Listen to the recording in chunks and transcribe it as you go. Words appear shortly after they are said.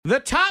The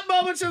top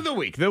moments of the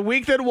week that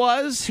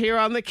was here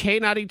on the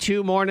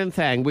K92 Morning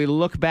Thang. We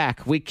look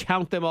back, we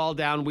count them all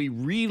down, we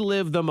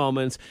relive the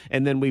moments,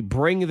 and then we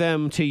bring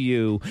them to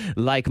you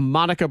like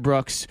Monica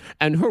Brooks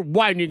and her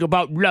whining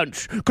about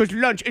lunch, because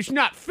lunch is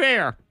not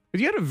fair.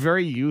 You had a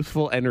very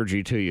youthful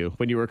energy to you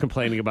when you were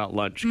complaining about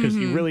lunch, because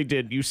you really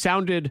did. You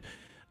sounded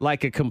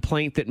like a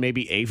complaint that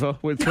maybe Ava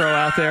would throw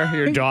out there,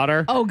 your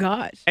daughter. Oh,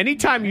 gosh.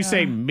 Anytime you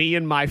say me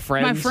and my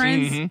friends. My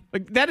friends.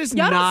 Like, that is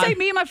Y'all not. don't say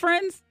me and my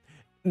friends?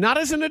 Not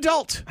as an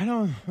adult. I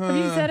don't. Have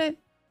you said it?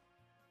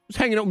 Just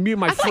hanging out with me and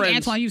my I feel friends. like,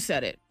 Antoine, you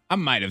said it. I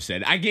might have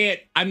said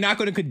it. I'm not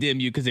going to condemn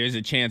you because there's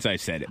a chance I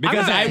said it. I'm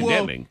Because not I will.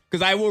 condemning.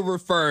 Because I will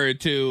refer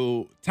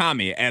to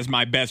Tommy as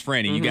my best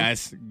friend, and you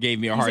guys gave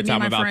me a hard said me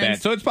and time my about friends?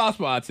 that. So it's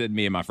possible I said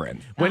me and my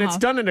friend. When it's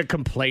done in a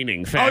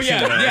complaining Oh fashion.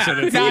 yeah, so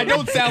that's- No, I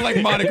don't sound like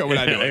Monica when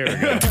I do There we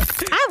it.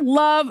 go. I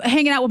love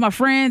hanging out with my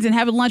friends and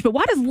having lunch, but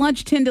why does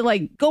lunch tend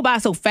to go by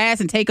so fast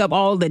and take up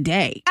all the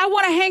day? I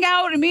want to hang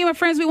out, and me and my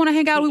friends, we want to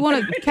hang out. We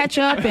want to catch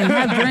up and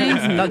have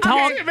drinks and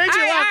talk. it makes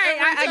you laugh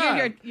every I time.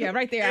 hear, yeah,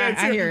 right there.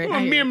 I hear it.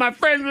 Well, me and my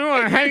friends, we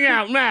want to hang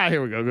out. Nah,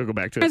 here we go. Go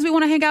back to it. friends, we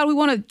want to hang out. We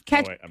want to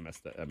catch. Oh, wait, I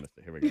missed it.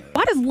 Here we go.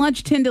 Why does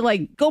lunch tend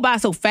to go by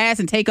so fast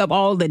and take up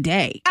all the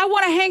day? I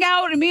want to hang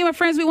out, and me and my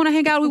friends, we want to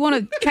hang out. We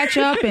want to catch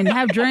up and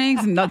have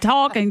drinks and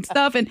talk and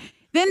stuff. And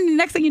then the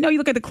next thing you know, you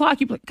look at the clock,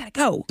 you're like, gotta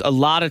go. A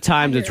lot of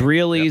times it's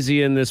real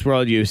easy in this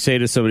world. You say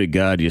to somebody,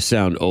 God, you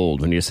sound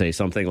old when you say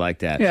something like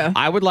that. Yeah.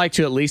 I would like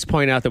to at least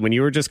point out that when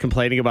you were just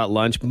complaining about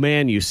lunch,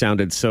 man, you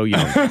sounded so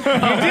young. You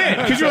did.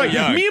 Because you're like,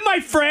 young. me and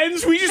my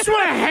friends, we just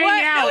want to hang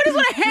What? out. We just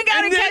want to hang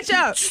out and then catch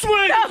up. Just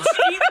want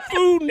to eat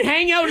food and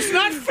hang out. It's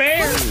not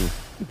fair.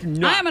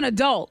 I am an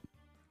adult.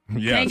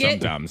 Yeah, Dang it.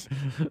 sometimes.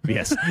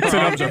 Yes.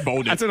 Arms are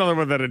folded. That's another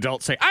one that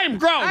adults say. I am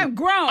grown. I'm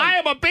grown. I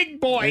am a big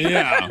boy.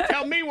 Yeah.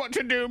 Tell me what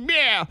to do.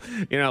 Yeah.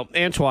 You know,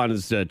 Antoine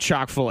is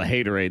chock full of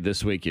haterade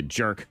this week, you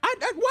jerk.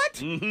 What?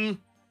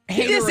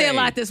 He did say a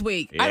lot this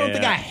week. I don't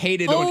think I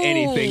hated on Oh.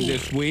 anything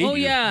this week. Oh,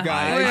 yeah.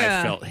 Guys. Oh, yeah.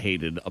 I felt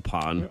hated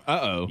upon.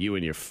 Uh-oh. You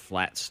and your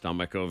flat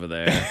stomach over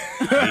there.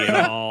 Being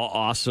all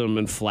awesome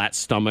and flat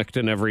stomached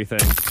and everything.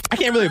 I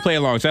can't really play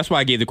along, so that's why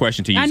I gave the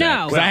question to you, I Zach.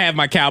 know. 'Cause I have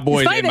my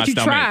Cowboys It's funny in my that you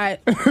stomach. tried.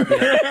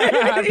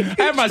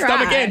 I have my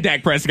stomach tried. and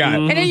Dak Prescott.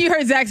 And then you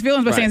heard Zach's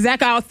feelings by saying,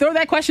 Zach, I'll throw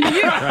that question to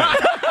you.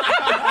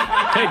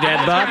 Hey,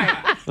 Dad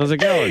Bob. How's it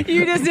going?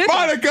 You just did that.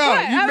 Monica,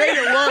 What? you made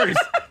it worse.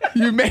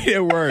 You made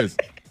it worse.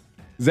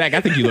 Zach,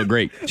 I think you look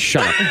great.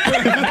 Shut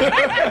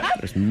up.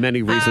 There's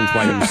many reasons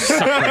why you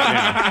suck right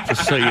now,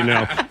 just so you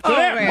know.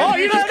 man.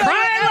 You just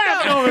crying and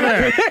laughing over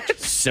there.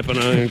 Sipping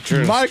on your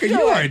truth. Monica,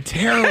 you are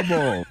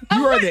terrible.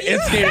 You are the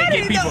instigator to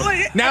get people.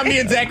 Now me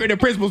and Zach are in the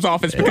principal's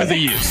office because of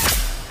you.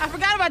 I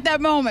forgot about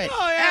that moment.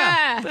 Oh,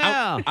 yeah.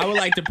 Ah. Yeah. I would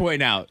like to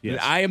point out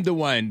that I am the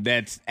one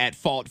that's at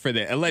fault for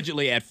that,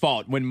 allegedly at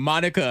fault, when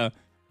Monica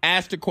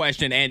asked a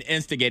question and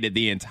instigated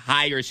the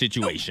entire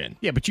situation.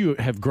 Yeah, but you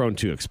have grown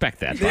to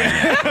expect that by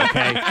now,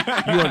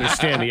 okay? You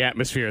understand the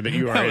atmosphere that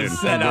you are in,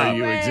 set and where up.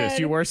 you Man. exist.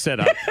 You were set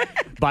up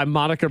by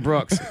Monica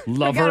Brooks,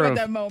 lover about of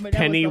that moment. That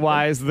was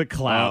Pennywise the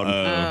Clown.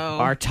 Uh-oh.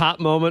 Our top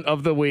moment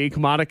of the week,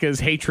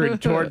 Monica's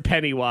hatred toward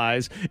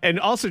Pennywise,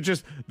 and also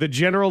just the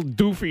general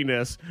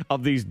doofiness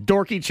of these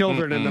dorky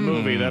children in the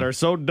movie that are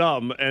so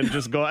dumb and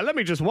just go, let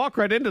me just walk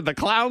right into the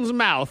clown's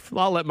mouth.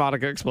 I'll let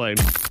Monica explain.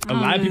 A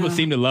lot of people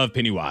seem to love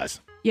Pennywise.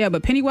 Yeah,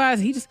 but Pennywise,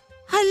 he just,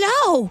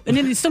 hello. And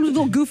then some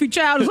little goofy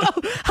child is,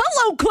 oh,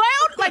 hello, clown.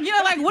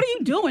 What are you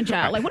doing,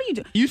 child? What are you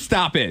doing? You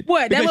stop it.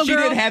 What, that Because little she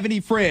girl? didn't have any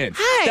friends.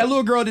 Hey. That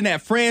little girl didn't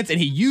have friends, and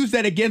he used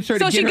that against her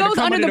So to she get her goes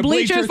to come under the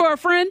bleachers for a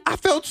friend? I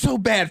felt so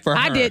bad for her.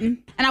 I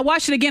didn't. And I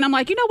watched it again. I'm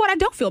like, you know what? I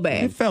don't feel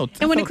bad. It felt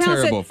and when the clown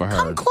terrible said, for her.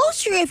 come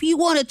closer if you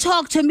want to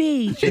talk to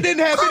me. She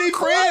didn't have any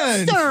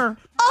friends. Closer.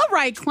 All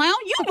right, clown.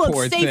 You look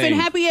Poor safe thing. and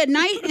happy at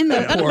night in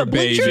the under Poor the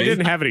baby. She bleachers.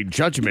 didn't have any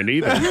judgment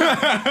either.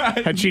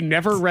 Had she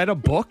never read a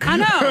book? I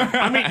know.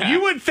 I mean,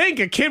 you would think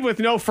a kid with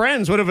no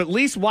friends would have at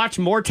least watched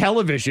more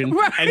television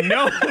and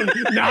known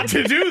not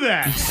to do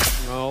that.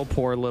 Oh,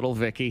 poor little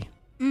Vicky.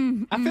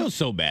 I feel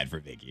so bad for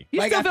Vicky. You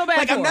still feel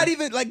bad for I'm her? not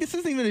even this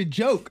isn't even a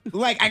joke.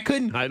 I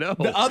couldn't. I know.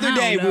 The other I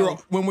day don't know.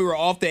 when we were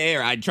off the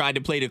air, I tried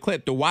to play the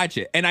clip to watch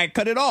it, and I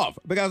cut it off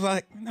because I was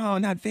like, no,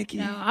 not Vicky.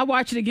 No, I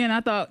watched it again.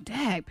 I thought,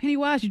 dang,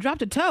 Pennywise, you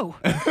dropped a toe.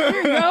 Here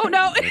you go.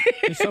 No.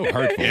 It's so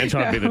hurtful.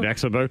 Antoine would be the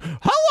next one.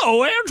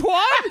 Hello,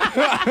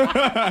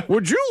 Antoine.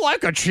 Would you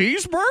like a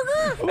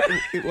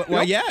cheeseburger?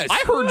 Well, yes.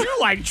 I heard you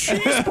like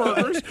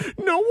cheeseburgers.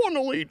 No one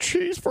will eat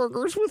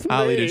cheeseburgers with me.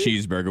 I'll eat a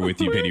cheeseburger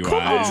with you, Come,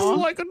 Pennywise. would you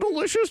like a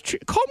delicious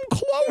Come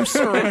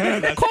closer.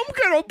 Come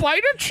get a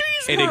bite of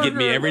cheeseburger. It'd get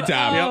me every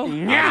time. Oh.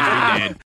 Yep. I wish we did.